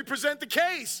like, let me present the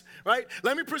case, right?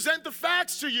 Let me present the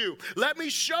facts to you. Let me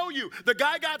show you. The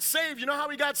guy got saved. You know how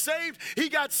he got saved? He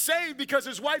got saved because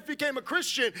his wife became a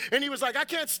Christian. And he was like, I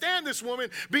can't stand this woman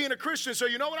being a Christian. So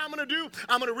you know what I'm going to do?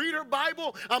 I'm going to read her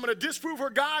Bible. I'm going to disprove her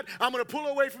God. I'm going to pull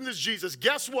away from this Jesus.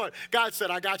 Guess what? God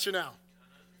said, I got you now.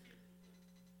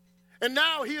 And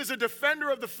now he is a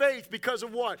defender of the faith because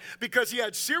of what? Because he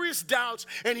had serious doubts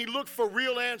and he looked for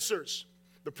real answers.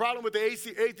 The problem with the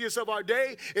atheists of our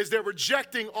day is they're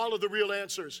rejecting all of the real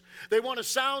answers. They want to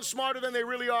sound smarter than they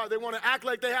really are. They want to act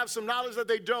like they have some knowledge that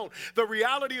they don't. The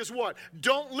reality is what?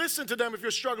 Don't listen to them if you're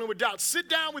struggling with doubt. Sit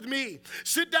down with me.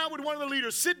 Sit down with one of the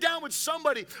leaders. Sit down with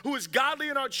somebody who is godly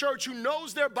in our church, who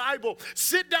knows their Bible.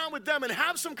 Sit down with them and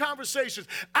have some conversations.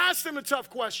 Ask them the tough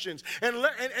questions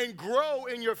and grow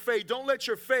in your faith. Don't let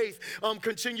your faith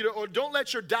don't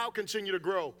let your doubt continue to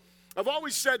grow. I've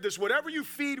always said this, whatever you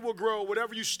feed will grow,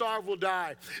 whatever you starve will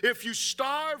die. If you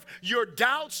starve your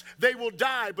doubts, they will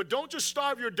die. But don't just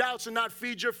starve your doubts and not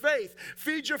feed your faith.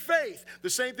 Feed your faith. The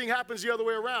same thing happens the other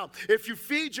way around. If you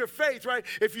feed your faith, right?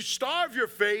 If you starve your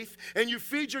faith and you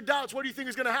feed your doubts, what do you think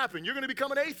is going to happen? You're going to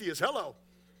become an atheist. Hello.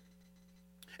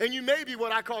 And you may be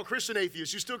what I call Christian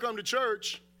atheist. You still come to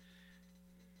church.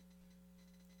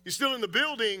 You're still in the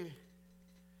building.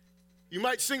 You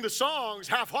might sing the songs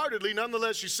half-heartedly.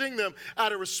 Nonetheless, you sing them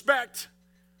out of respect.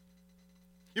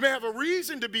 You may have a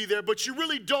reason to be there, but you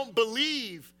really don't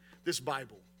believe this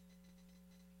Bible.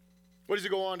 What does he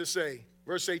go on to say?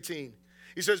 Verse 18.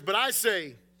 He says, but I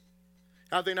say,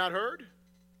 have they not heard?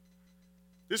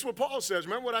 This is what Paul says.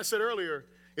 Remember what I said earlier.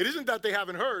 It isn't that they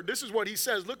haven't heard. This is what he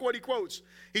says. Look what he quotes.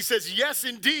 He says, yes,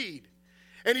 indeed.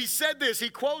 And he said this, he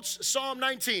quotes Psalm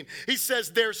 19. He says,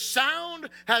 their sound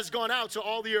has gone out to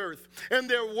all the earth, and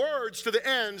their words to the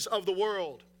ends of the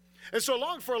world. And so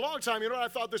for a long time, you know what I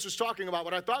thought this was talking about?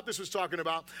 What I thought this was talking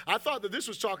about, I thought that this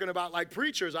was talking about like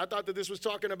preachers. I thought that this was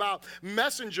talking about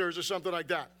messengers or something like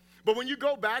that. But when you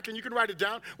go back, and you can write it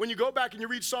down, when you go back and you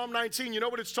read Psalm 19, you know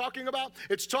what it's talking about?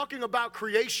 It's talking about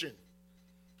creation.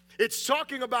 It's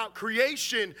talking about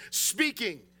creation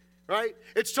speaking. Right?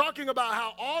 It's talking about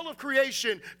how all of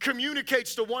creation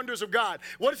communicates the wonders of God.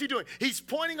 What is he doing? He's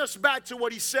pointing us back to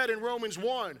what he said in Romans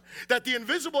 1, that the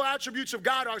invisible attributes of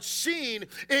God are seen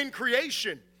in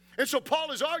creation. And so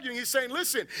Paul is arguing, he's saying,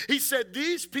 listen, he said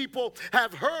these people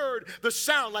have heard the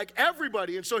sound like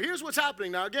everybody. And so here's what's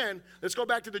happening. Now again, let's go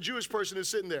back to the Jewish person who's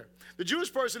sitting there. The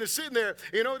Jewish person is sitting there,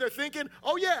 you know, they're thinking,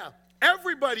 oh yeah,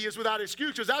 everybody is without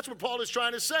excuse, because that's what Paul is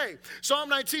trying to say. Psalm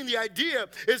 19, the idea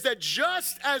is that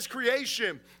just as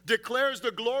creation declares the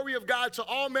glory of God to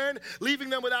all men, leaving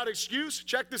them without excuse,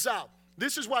 check this out.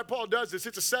 This is why Paul does this.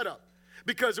 It's a setup.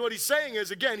 Because what he's saying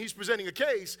is, again, he's presenting a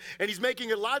case, and he's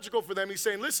making it logical for them. He's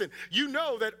saying, listen, you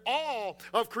know that all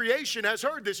of creation has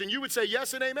heard this, and you would say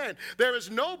yes and amen. There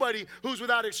is nobody who's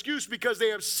without excuse because they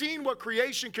have seen what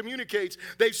creation communicates.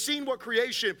 They've seen what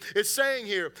creation is saying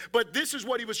here. But this is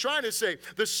what he was trying to say.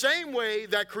 The same way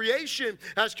that creation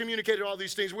has communicated all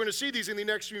these things, we're going to see these in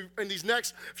these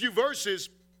next few verses.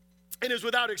 And is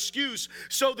without excuse.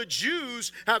 So the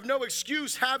Jews have no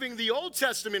excuse having the Old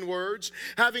Testament words,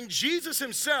 having Jesus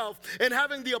himself, and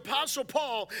having the Apostle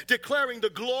Paul declaring the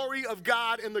glory of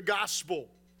God in the gospel.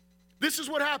 This is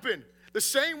what happened. The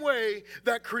same way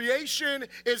that creation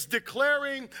is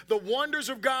declaring the wonders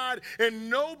of God and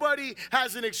nobody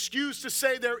has an excuse to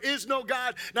say there is no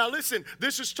God. Now listen,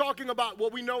 this is talking about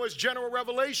what we know as general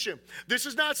revelation. This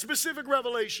is not specific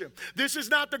revelation. This is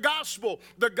not the gospel.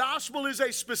 The gospel is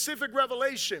a specific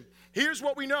revelation. Here's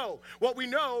what we know. What we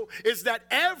know is that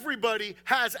everybody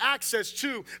has access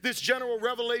to this general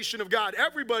revelation of God.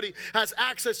 Everybody has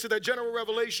access to that general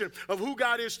revelation of who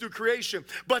God is through creation.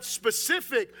 But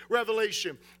specific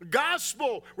revelation,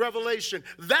 gospel revelation,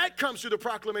 that comes through the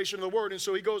proclamation of the word. And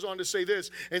so he goes on to say this,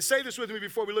 and say this with me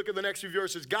before we look at the next few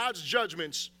verses. God's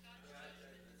judgments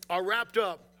are wrapped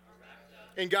up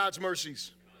in God's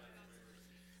mercies.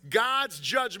 God's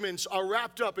judgments are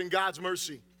wrapped up in God's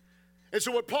mercy. And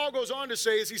so what Paul goes on to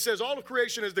say is he says all of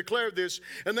creation has declared this.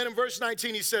 And then in verse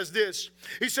 19 he says this.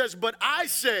 He says, but I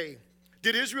say,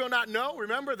 did Israel not know?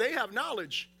 Remember, they have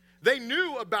knowledge. They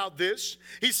knew about this.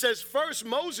 He says, first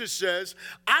Moses says,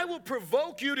 I will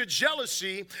provoke you to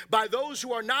jealousy by those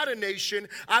who are not a nation.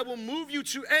 I will move you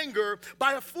to anger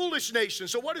by a foolish nation.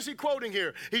 So what is he quoting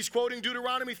here? He's quoting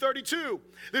Deuteronomy 32.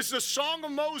 This is a song of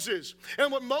Moses.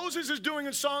 And what Moses is doing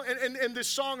in this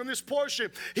song, in this portion,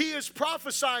 he is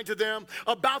prophesying to them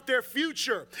about their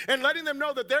future and letting them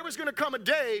know that there is going to come a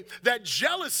day that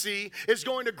jealousy is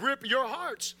going to grip your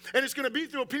hearts. And it's going to be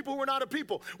through a people who are not a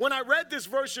people. When I read this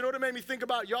verse, you know what it made me think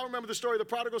about? Y'all remember the story of the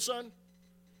prodigal son?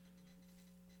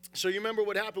 So you remember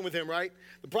what happened with him, right?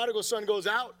 The prodigal son goes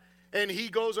out and he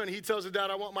goes and he tells his dad,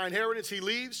 I want my inheritance. He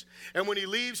leaves. And when he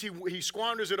leaves, he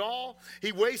squanders it all.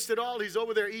 He wastes it all. He's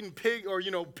over there eating pig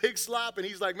slop. And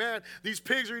he's like, man, these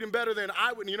pigs are eating better than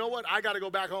I would. And you know what? I got to go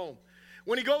back home.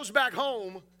 When he goes back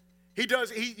home,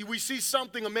 we see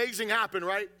something amazing happen,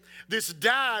 right? This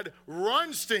dad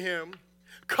runs to him,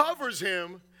 covers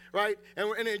him, right? And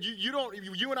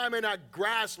you and I may not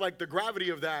grasp like the gravity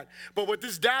of that, but what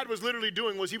this dad was literally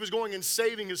doing was he was going and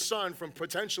saving his son from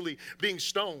potentially being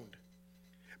stoned.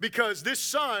 Because this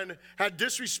son had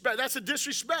disrespect. That's a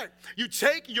disrespect. You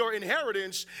take your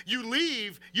inheritance, you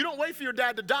leave, you don't wait for your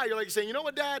dad to die. You're like saying, you know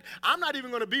what, Dad? I'm not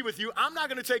even going to be with you. I'm not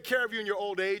going to take care of you in your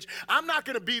old age. I'm not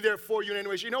going to be there for you in any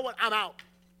way. You know what? I'm out.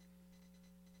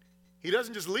 He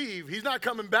doesn't just leave. He's not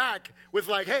coming back with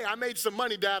like, hey, I made some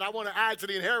money, Dad. I want to add to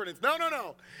the inheritance.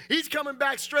 No. He's coming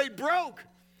back straight broke.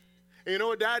 And you know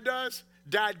what Dad does?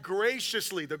 Dad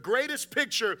graciously, the greatest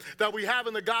picture that we have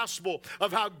in the gospel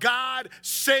of how God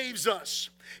saves us.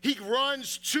 He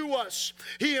runs to us.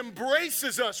 He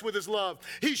embraces us with his love.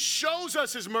 He shows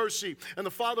us his mercy. And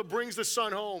the father brings the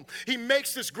son home. He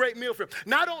makes this great meal for him.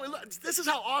 This is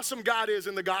how awesome God is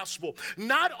in the gospel.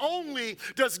 Not only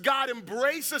does God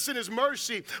embrace us in his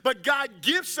mercy, but God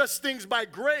gives us things by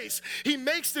grace. He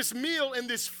makes this meal and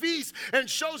this feast and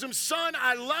shows him, son,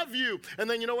 I love you. And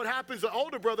then you know what happens? The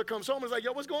older brother comes home and is like,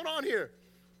 yo, what's going on here?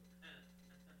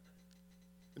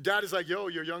 Dad is like, yo,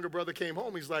 your younger brother came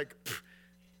home. He's like,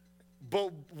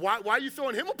 but why are you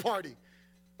throwing him a party?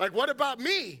 Like, what about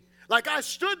me? Like, I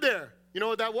stood there. You know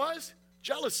what that was?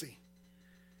 Jealousy.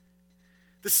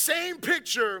 The same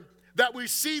picture that we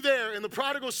see there in the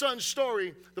prodigal son's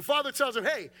story, the father tells him,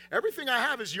 hey, everything I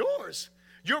have is yours.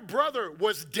 Your brother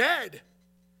was dead.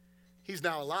 He's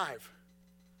now alive.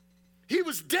 He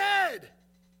was dead.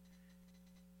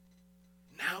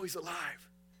 Now he's alive.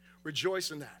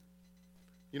 Rejoice in that.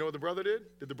 You know what the brother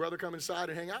did? Did the brother come inside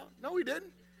and hang out? No, he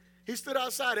didn't. He stood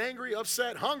outside angry,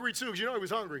 upset, hungry too, because you know he was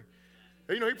hungry.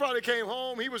 You know, he probably came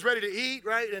home, he was ready to eat,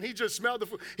 right? And he just smelled the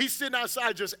food. He's sitting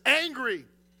outside just angry.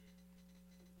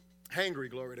 Hangry,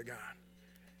 glory to God.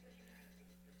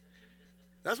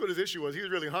 That's what his issue was. He was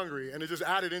really hungry, and it just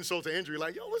added insult to injury.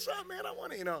 Like, yo, what's up, man? I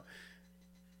want to,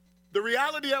 The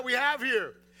reality that we have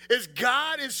here is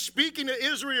God is speaking to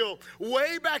Israel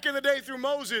way back in the day through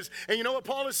Moses. And you know what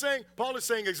Paul is saying? Paul is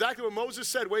saying exactly what Moses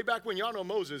said way back when. Y'all know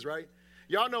Moses, right?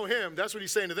 Y'all know him. That's what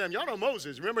he's saying to them. Y'all know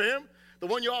Moses. Remember him? The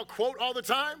one y'all quote all the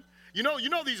time? You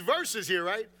know these verses here,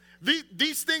 right?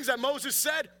 These things that Moses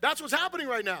said, that's what's happening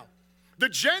right now. The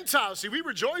Gentiles, see, we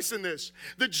rejoice in this.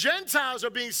 The Gentiles are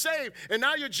being saved, and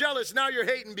now you're jealous, now you're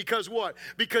hating because what?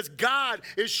 Because God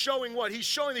is showing what? He's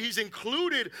showing that he's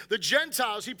included the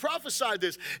Gentiles. He prophesied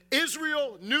this.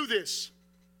 Israel knew this.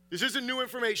 This isn't new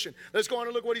information. Let's go on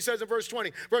and look what he says in verse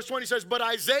 20. Verse 20 says, but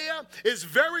Isaiah is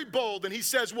very bold, and he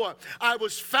says what? I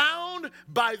was found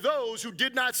by those who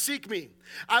did not seek me.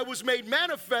 I was made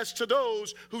manifest to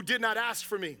those who did not ask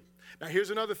for me. Now,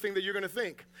 here's another thing that you're going to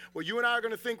think. Well, you and I are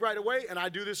going to think right away, and I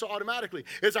do this automatically,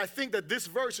 is I think that this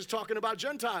verse is talking about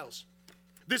Gentiles.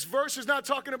 This verse is not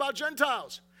talking about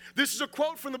Gentiles. This is a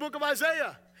quote from the book of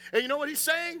Isaiah. And you know what he's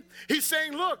saying? He's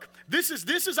saying, look, this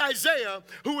is Isaiah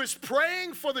who is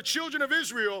praying for the children of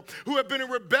Israel who have been in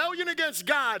rebellion against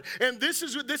God. And this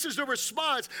is the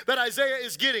response that Isaiah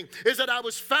is getting, is that I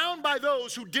was found by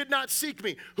those who did not seek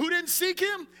me. Who didn't seek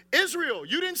him? Israel.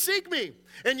 You didn't seek me.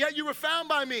 And yet you were found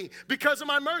by me because of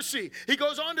my mercy. He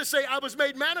goes on to say, I was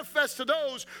made manifest to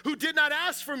those who did not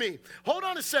ask for me. Hold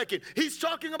on a second. He's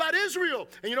talking about Israel.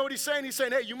 And you know what he's saying? He's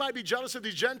saying, hey, you might be jealous of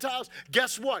these Gentiles.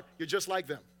 Guess what? You're just like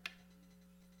them.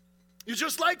 You're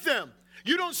just like them.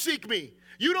 You don't seek me.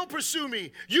 You don't pursue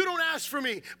me. You don't ask for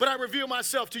me, but I reveal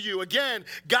myself to you. Again,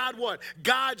 God what?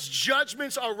 God's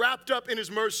judgments are wrapped up in his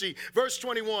mercy. Verse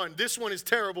 21, this one is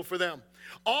terrible for them.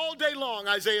 All day long,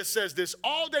 Isaiah says this,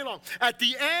 all day long. At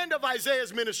the end of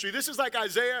Isaiah's ministry, this is like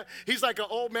Isaiah, he's like an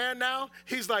old man now.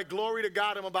 He's like, glory to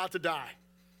God, I'm about to die.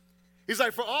 He's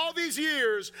like, for all these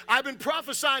years, I've been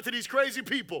prophesying to these crazy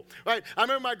people, right? I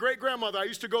remember my great-grandmother, I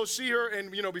used to go see her,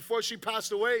 and, before she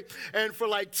passed away, and for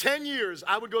like 10 years,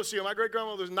 I would go see her. My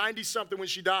great-grandmother was 90-something when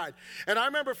she died. And I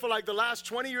remember for like the last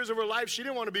 20 years of her life, she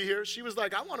didn't want to be here. She was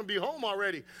like, I want to be home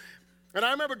already. And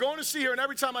I remember going to see her, and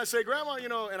every time I say, Grandma,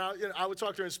 and I would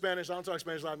talk to her in Spanish. I don't talk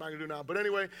Spanish, I'm not going to do now. But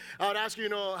anyway, I would ask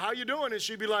her, how you doing? And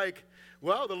she'd be like,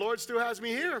 well, the Lord still has me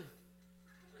here.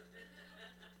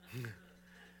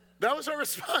 That was her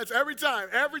response every time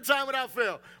without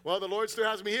fail. Well, the Lord still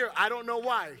has me here. I don't know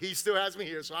why. He still has me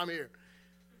here, so I'm here.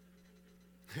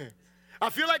 I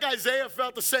feel like Isaiah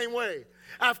felt the same way.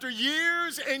 After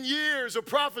years and years of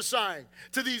prophesying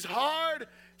to these hard,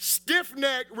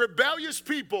 stiff-necked, rebellious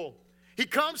people, he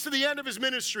comes to the end of his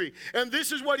ministry, and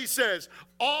this is what he says.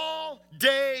 All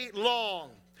day long,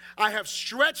 I have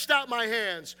stretched out my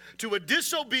hands to a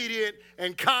disobedient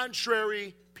and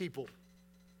contrary people.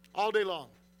 All day long.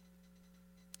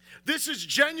 This is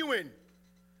genuine.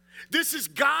 This is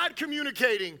God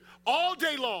communicating all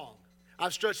day long.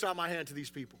 I've stretched out my hand to these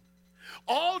people.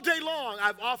 All day long,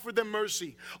 I've offered them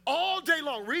mercy. All day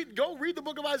long. Go read the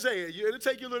book of Isaiah. It'll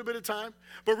take you a little bit of time,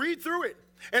 but read through it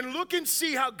and look and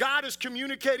see how God is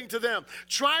communicating to them,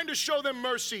 trying to show them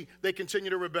mercy. They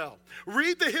continue to rebel.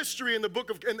 Read the history in the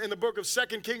book of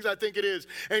 2 Kings, I think it is,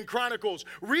 and Chronicles.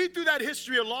 Read through that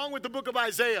history along with the book of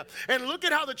Isaiah and look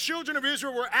at how the children of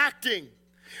Israel were acting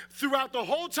throughout the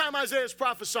whole time Isaiah is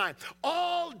prophesying.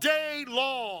 All day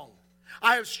long,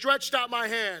 I have stretched out my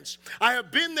hands. I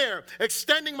have been there,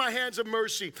 extending my hands of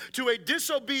mercy to a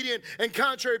disobedient and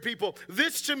contrary people.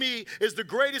 This, to me, is the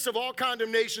greatest of all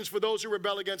condemnations for those who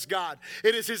rebel against God.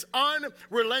 It is his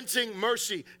unrelenting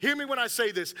mercy. Hear me when I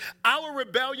say this. Our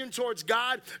rebellion towards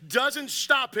God doesn't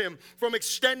stop him from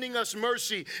extending us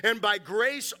mercy and by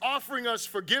grace offering us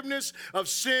forgiveness of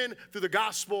sin through the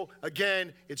gospel.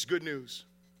 Again, it's good news.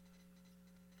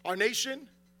 Our nation,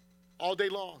 all day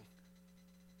long.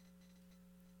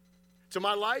 To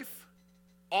my life,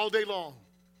 all day long,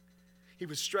 he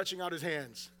was stretching out his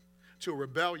hands to a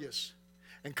rebellious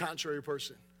and contrary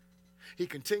person. He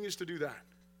continues to do that.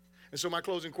 And so my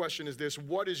closing question is this: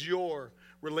 what is your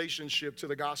relationship to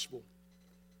the gospel?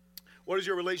 What is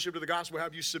your relationship to the gospel?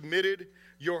 Have you submitted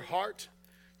your heart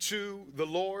to the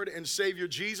Lord and Savior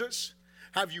Jesus?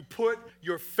 Have you put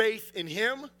your faith in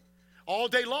him? All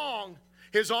day long,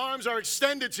 his arms are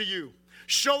extended to you,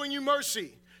 showing you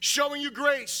mercy, showing you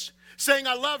grace, saying,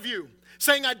 I love you,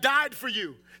 saying, I died for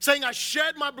you, saying, I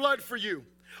shed my blood for you.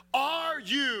 Are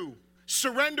you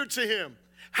surrendered to him?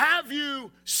 Have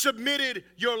you submitted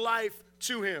your life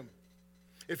to him?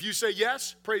 If you say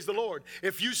yes, praise the Lord.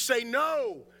 If you say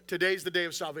no, today's the day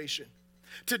of salvation.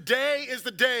 Today is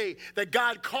the day that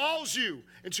God calls you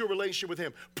into a relationship with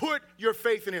him. Put your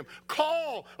faith in him.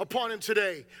 Call upon him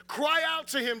today. Cry out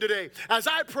to him today. As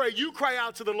I pray, you cry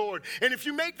out to the Lord. And if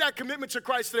you make that commitment to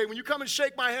Christ today, when you come and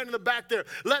shake my hand in the back there,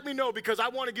 let me know, because I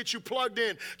want to get you plugged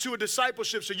in to a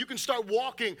discipleship so you can start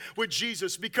walking with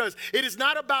Jesus, because it is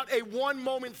not about a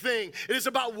one-moment thing. It is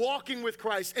about walking with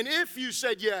Christ. And if you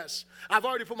said yes, I've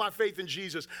already put my faith in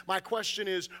Jesus, my question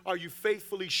is, are you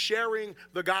faithfully sharing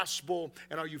the gospel,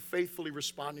 and are you faithfully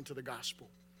responding to the gospel?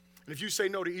 And if you say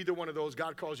no to either one of those,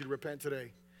 God calls you to repent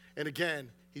today. And again,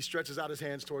 he stretches out his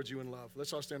hands towards you in love.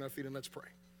 Let's all stand on our feet and let's pray.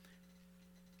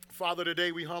 Father,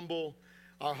 today we humble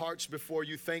our hearts before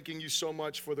you, thanking you so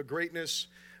much for the greatness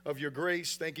of your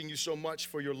grace, thanking you so much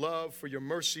for your love, for your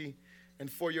mercy,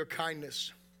 and for your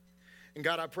kindness. And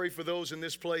God, I pray for those in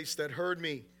this place that heard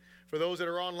me, for those that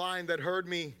are online that heard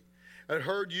me, that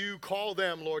heard you call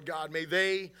them, Lord God. May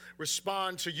they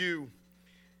respond to you.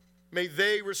 May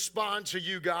they respond to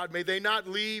you, God. May they not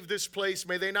leave this place.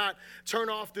 May they not turn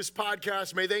off this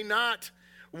podcast. May they not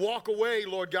walk away,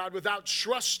 Lord God, without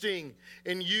trusting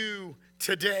in you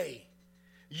today.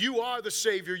 you are the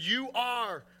Savior. You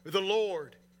are the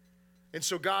Lord. And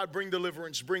so, God, bring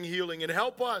deliverance, bring healing, and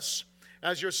help us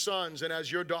as your sons and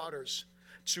as your daughters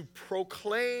to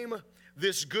proclaim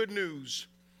this good news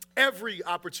every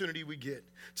opportunity we get,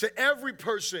 to every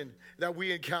person that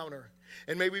we encounter.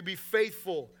 And may we be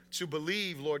faithful to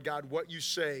believe, Lord God, what you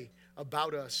say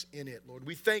about us in it, Lord.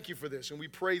 We thank you for this, and we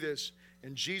pray this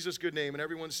in Jesus' good name. And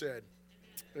everyone said,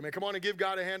 amen. Come on and give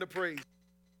God a hand of praise.